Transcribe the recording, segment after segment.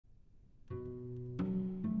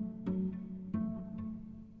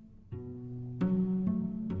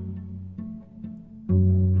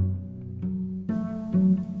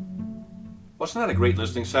Wasn't that a great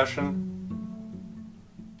listening session?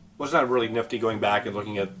 Wasn't that really nifty going back and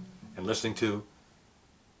looking at and listening to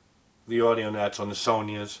the Audionets on the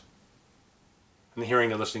Sonyas and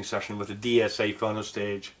hearing the listening session with the DSA phono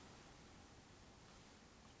stage?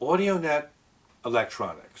 Audionet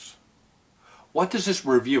electronics. What does this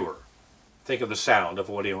reviewer think of the sound of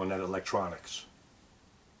Audionet electronics?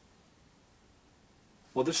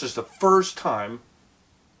 Well, this is the first time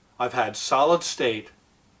I've had solid state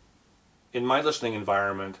in my listening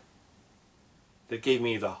environment that gave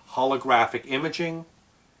me the holographic imaging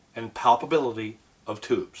and palpability of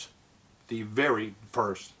tubes. The very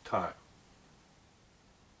first time.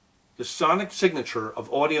 The sonic signature of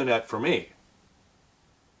Audionet for me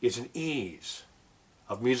is an ease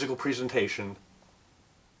of musical presentation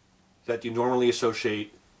that you normally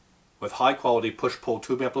associate with high quality push-pull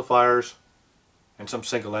tube amplifiers and some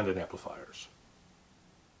single-ended amplifiers.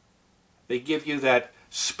 They give you that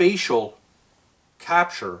spatial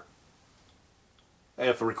capture, and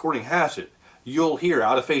if the recording has it, you'll hear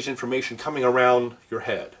out-of-phase information coming around your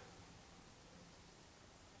head.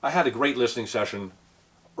 I had a great listening session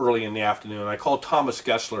early in the afternoon. I called Thomas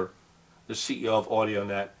Gessler, the CEO of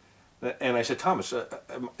Audionet, and I said, Thomas,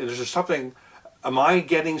 is there something, am I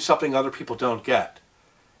getting something other people don't get?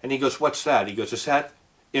 And he goes, what's that? He goes, is that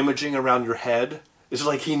imaging around your head? It's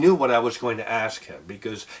like he knew what I was going to ask him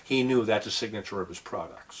because he knew that's a signature of his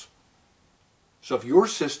products. So if your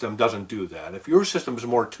system doesn't do that, if your system is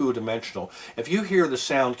more two-dimensional, if you hear the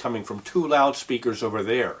sound coming from two loudspeakers over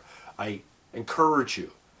there, I encourage you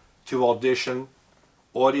to audition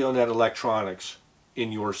Audionet electronics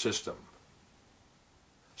in your system.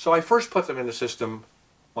 So I first put them in the system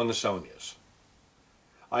on the Sonyas.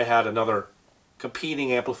 I had another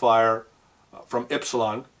competing amplifier from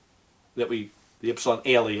Ypsilon, the Ypsilon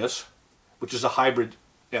Alias, which is a hybrid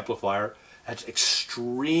amplifier. That's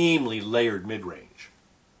extremely layered mid-range.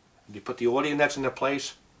 You put the Audionets in their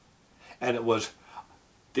place, and it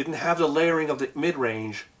didn't have the layering of the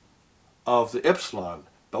mid-range of the Ypsilon,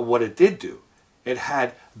 but what it did do, it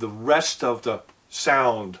had the rest of the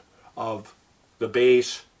sound of the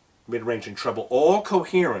bass, mid-range, and treble all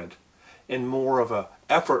coherent in more of a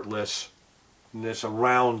effortlessness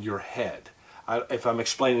around your head, if I'm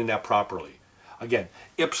explaining that properly. Again,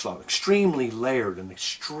 Ypsilon, extremely layered and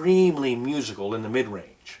extremely musical in the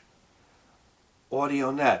mid-range.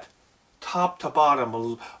 Audionet, top to bottom,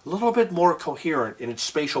 a little bit more coherent in its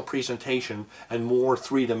spatial presentation and more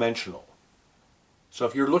three-dimensional. So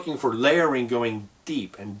if you're looking for layering going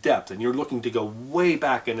deep and depth, and you're looking to go way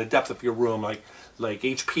back in the depth of your room, like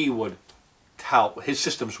HP would tout, his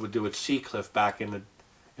systems would do at Seacliff back in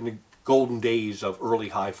the golden days of early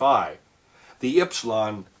hi-fi, the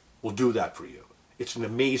Ypsilon will do that for you. It's an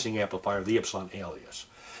amazing amplifier, the Ypsilon Alias.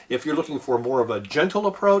 If you're looking for more of a gentle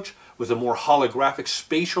approach with a more holographic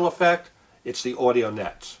spatial effect, it's the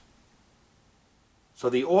Audionets. So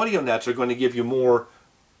the Audionets are going to give you more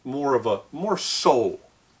soul,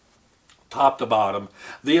 top to bottom.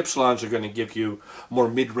 The Ypsilons are going to give you more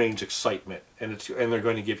mid-range excitement, and they're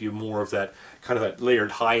going to give you more of that kind of that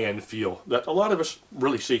layered high-end feel that a lot of us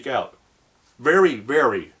really seek out. Very,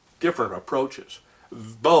 very different approaches.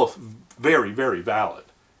 Both very, very valid.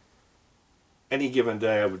 Any given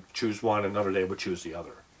day I would choose one, another day I would choose the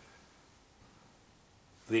other.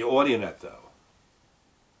 The Audionet, though,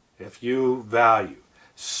 if you value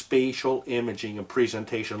spatial imaging and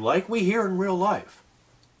presentation like we hear in real life,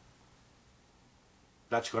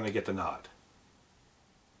 that's going to get the nod.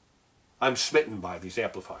 I'm smitten by these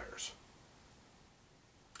amplifiers.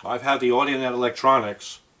 I've had the Audionet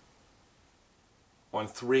electronics on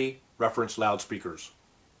 3 reference loudspeakers.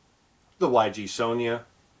 The YG Sonia,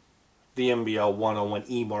 the MBL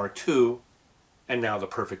 101E Mark II, and now the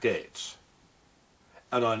Perfect 8s.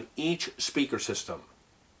 And on each speaker system,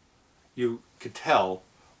 you could tell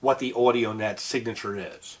what the Audionet signature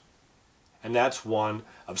is. And that's one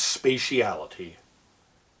of spatiality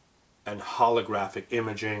and holographic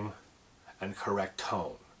imaging and correct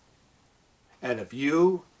tone. And if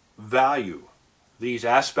you value these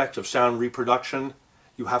aspects of sound reproduction,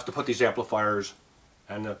 you have to put these amplifiers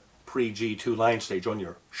and the pre-G2 line stage on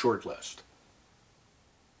your short list.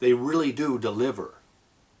 They really do deliver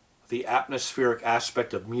the atmospheric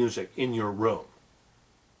aspect of music in your room.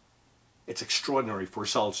 It's extraordinary for a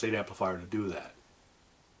solid state amplifier to do that.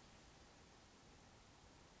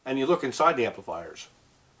 And you look inside the amplifiers,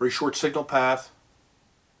 very short signal path.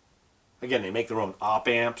 Again, they make their own op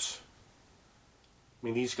amps. I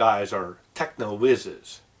mean, these guys are techno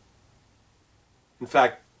whizzes. In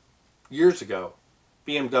fact, years ago,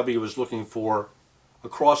 BMW was looking for a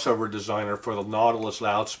crossover designer for the Nautilus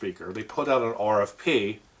loudspeaker. They put out an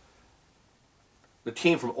RFP, the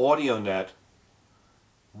team from Audionet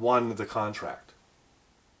won the contract.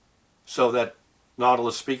 So that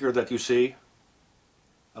Nautilus speaker that you see,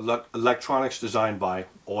 electronics designed by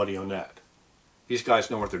Audionet. These guys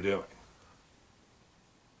know what they're doing.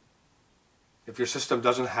 If your system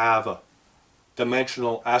doesn't have a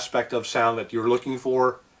dimensional aspect of sound that you're looking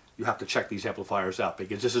for, you have to check these amplifiers out,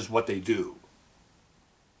 because this is what they do.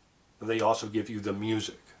 And they also give you the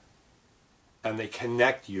music. And they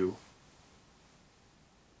connect you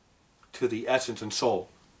to the essence and soul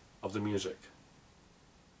of the music.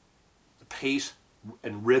 The pace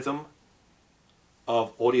and rhythm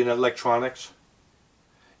of Audionet electronics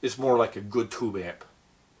is more like a good tube amp. It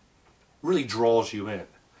really draws you in.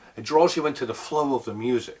 It draws you into the flow of the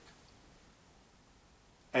music.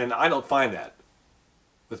 And I don't find that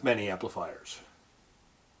with many amplifiers.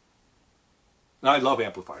 And I love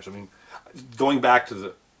amplifiers. I mean, going back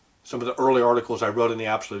to some of the early articles I wrote in the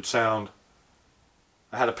Absolute Sound,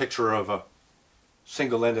 I had a picture of a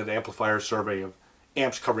single-ended amplifier survey of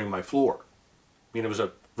amps covering my floor. I mean, it was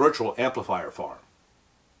a virtual amplifier farm.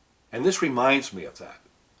 And this reminds me of that.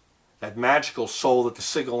 That magical soul that the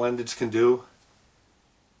single-endeds can do.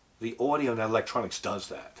 The Audionet electronics does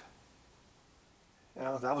that. You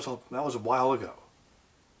know, that was a while ago.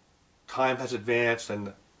 Time has advanced, and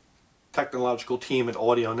the technological team at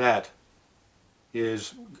Audionet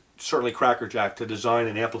is certainly crackerjack to design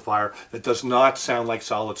an amplifier that does not sound like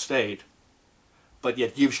solid state, but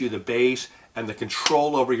yet gives you the bass and the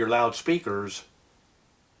control over your loudspeakers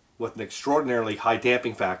with an extraordinarily high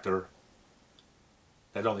damping factor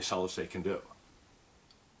that only solid state can do.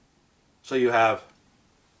 So you have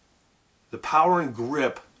the power and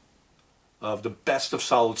grip of the best of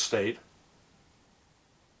solid state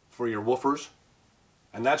for your woofers,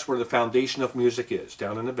 and that's where the foundation of music is,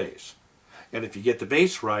 down in the bass. And if you get the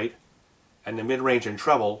bass right, and the mid-range and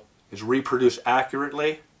treble is reproduced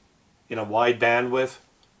accurately in a wide bandwidth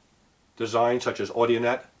design such as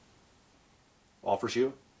Audionet offers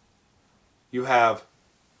you, you have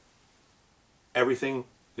everything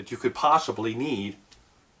that you could possibly need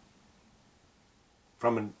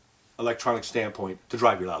from an electronic standpoint to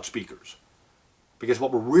drive your loudspeakers. Because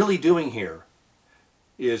what we're really doing here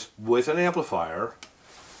is, with an amplifier,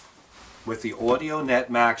 with the Audionet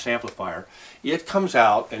Max amplifier, it comes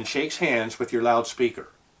out and shakes hands with your loudspeaker.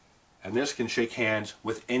 And this can shake hands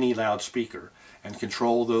with any loudspeaker and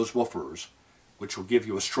control those woofers, which will give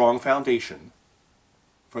you a strong foundation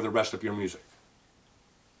for the rest of your music.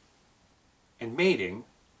 And mating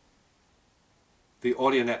the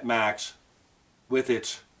Audionet Max with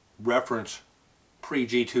its reference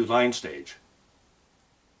pre-G2 line stage,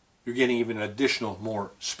 you're getting even additional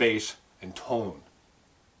more space and tone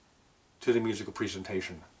to the musical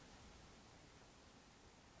presentation.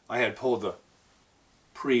 I had pulled the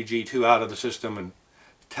pre-G2 out of the system and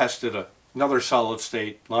tested another solid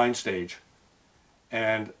state line stage,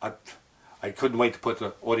 and I couldn't wait to put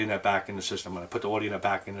the Audionet back in the system. When I put the Audionet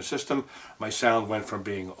back in the system, my sound went from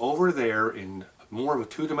being over there in more of a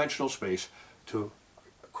two-dimensional space to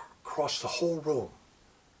across the whole room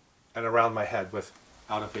and around my head with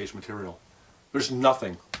out-of-phase material. There's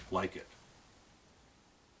nothing like it.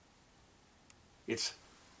 It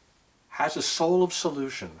has a soul of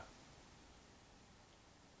solution.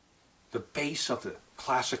 The bass of the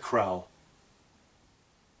classic Krell,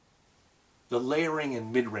 the layering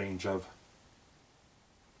and mid-range of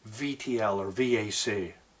VTL or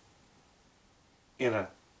VAC in a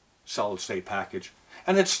solid-state package.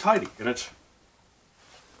 And it's tidy, and it's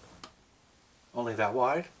only that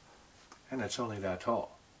wide, and it's only that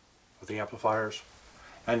tall. With the amplifiers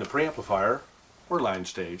and the preamplifier or line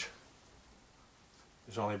stage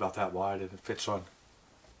is only about that wide, and it fits on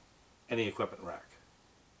any equipment rack.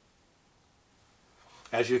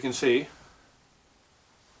 As you can see,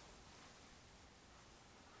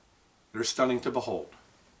 they're stunning to behold.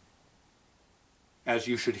 As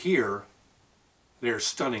you should hear, they're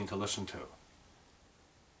stunning to listen to.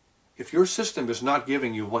 If your system is not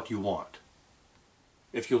giving you what you want,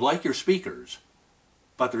 if you like your speakers,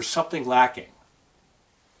 but there's something lacking,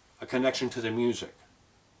 a connection to the music,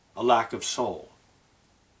 a lack of soul,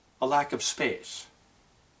 a lack of space,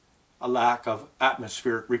 a lack of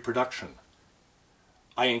atmospheric reproduction,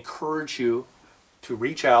 I encourage you to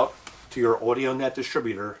reach out to your Audionet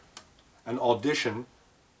distributor and audition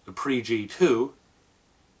the pre-G2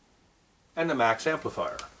 and the Max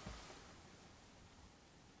amplifier.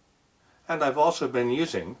 And I've also been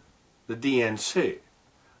using the DNC,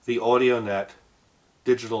 the Audionet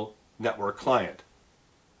Digital Network Client,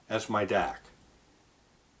 as my DAC.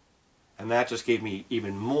 And that just gave me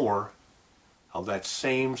even more of that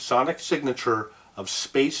same sonic signature of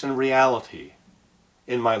space and reality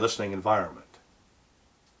in my listening environment.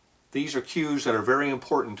 These are cues that are very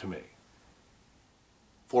important to me.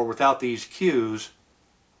 For without these cues,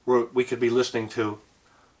 we could be listening to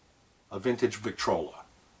a vintage Victrola.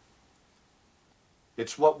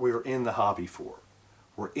 It's what we're in the hobby for.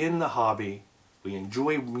 We're in the hobby, we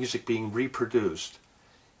enjoy music being reproduced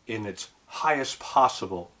in its highest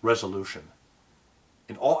possible resolution,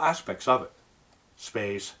 in all aspects of it.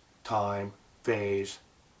 Space, time, phase,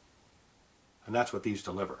 and that's what these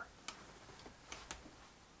deliver.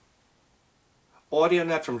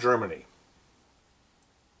 Audionet from Germany.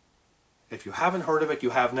 If you haven't heard of it,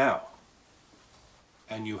 you have now.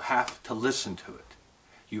 And you have to listen to it.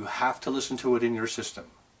 You have to listen to it in your system.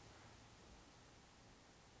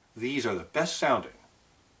 These are the best sounding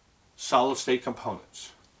solid state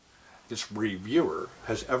components this reviewer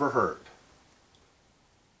has ever heard.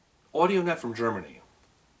 Audionet from Germany.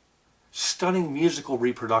 Stunning musical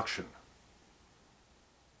reproduction.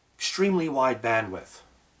 Extremely wide bandwidth.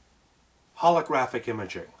 Holographic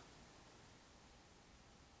imaging.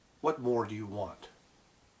 What more do you want?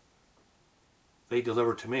 They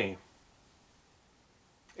deliver to me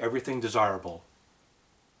everything desirable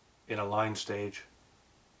in a line stage,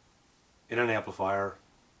 in an amplifier,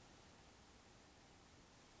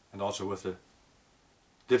 and also with a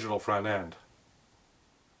digital front end.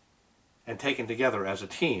 And taken together as a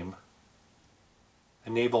team,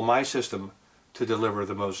 enable my system to deliver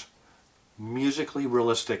the most musically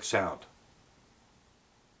realistic sound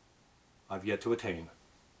I've yet to attain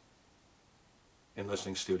in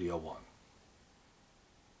Listening Studio One.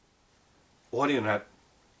 Audionet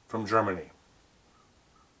from Germany.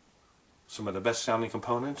 Some of the best sounding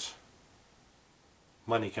components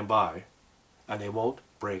money can buy, and they won't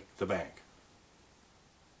break the bank.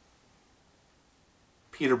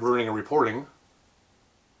 Peter Bruninger reporting.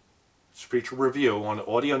 It's a feature review on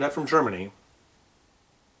Audionet from Germany.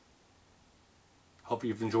 Hope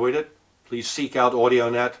you've enjoyed it. Please seek out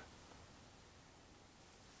Audionet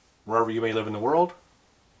wherever you may live in the world,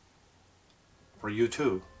 for you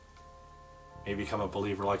too may become a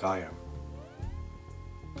believer like I am.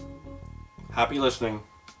 Happy listening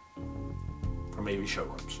from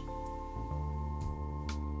AVShowrooms.